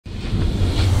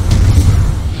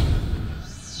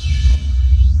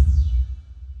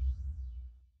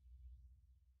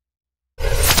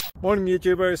Morning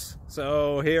YouTubers.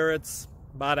 So here it's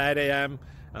about 8 a.m.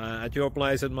 At your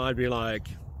place it might be like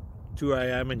 2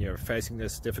 a.m. and you're facing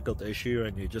this difficult issue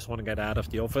and you just want to get out of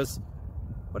the office.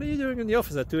 What are you doing in the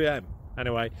office at 2 a.m.?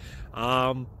 Anyway,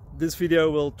 this video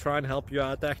will try and help you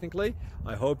out technically.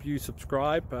 I hope you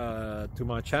subscribe to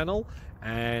my channel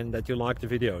and that you like the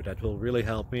video. That will really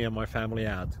help me and my family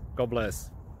out. God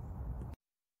bless.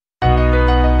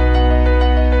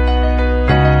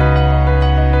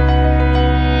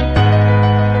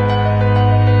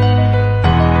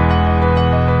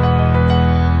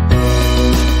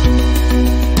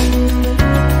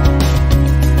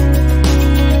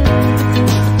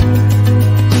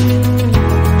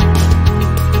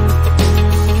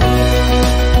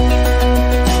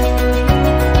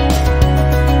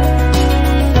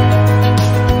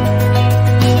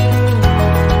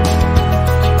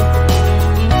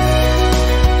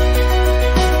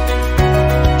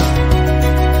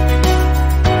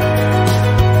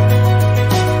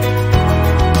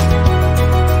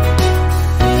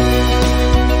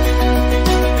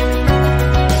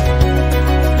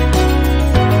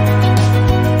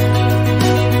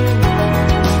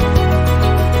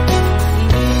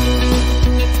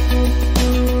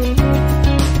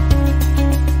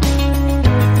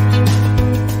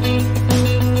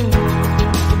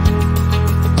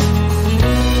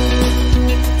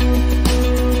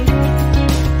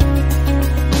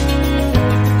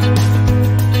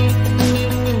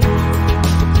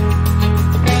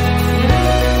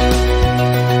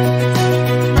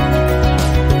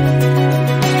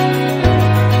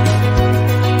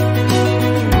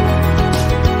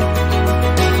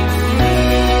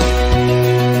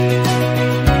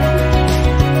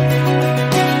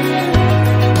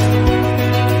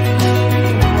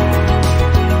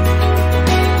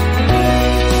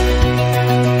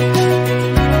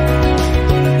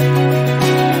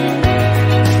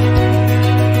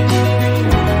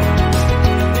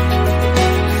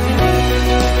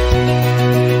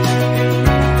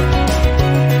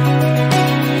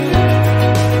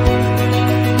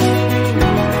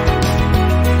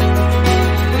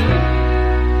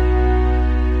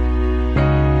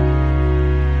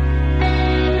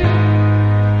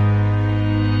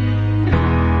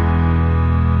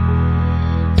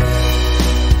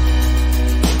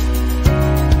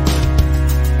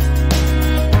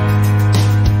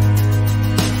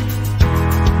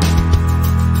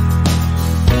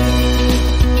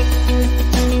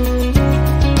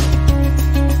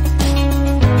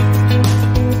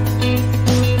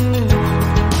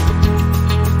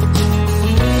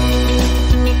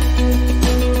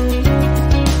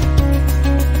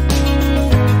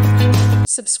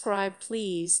 Subscribe,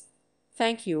 please.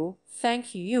 Thank you.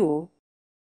 Thank you.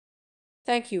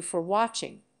 Thank you for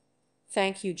watching.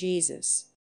 Thank you, Jesus.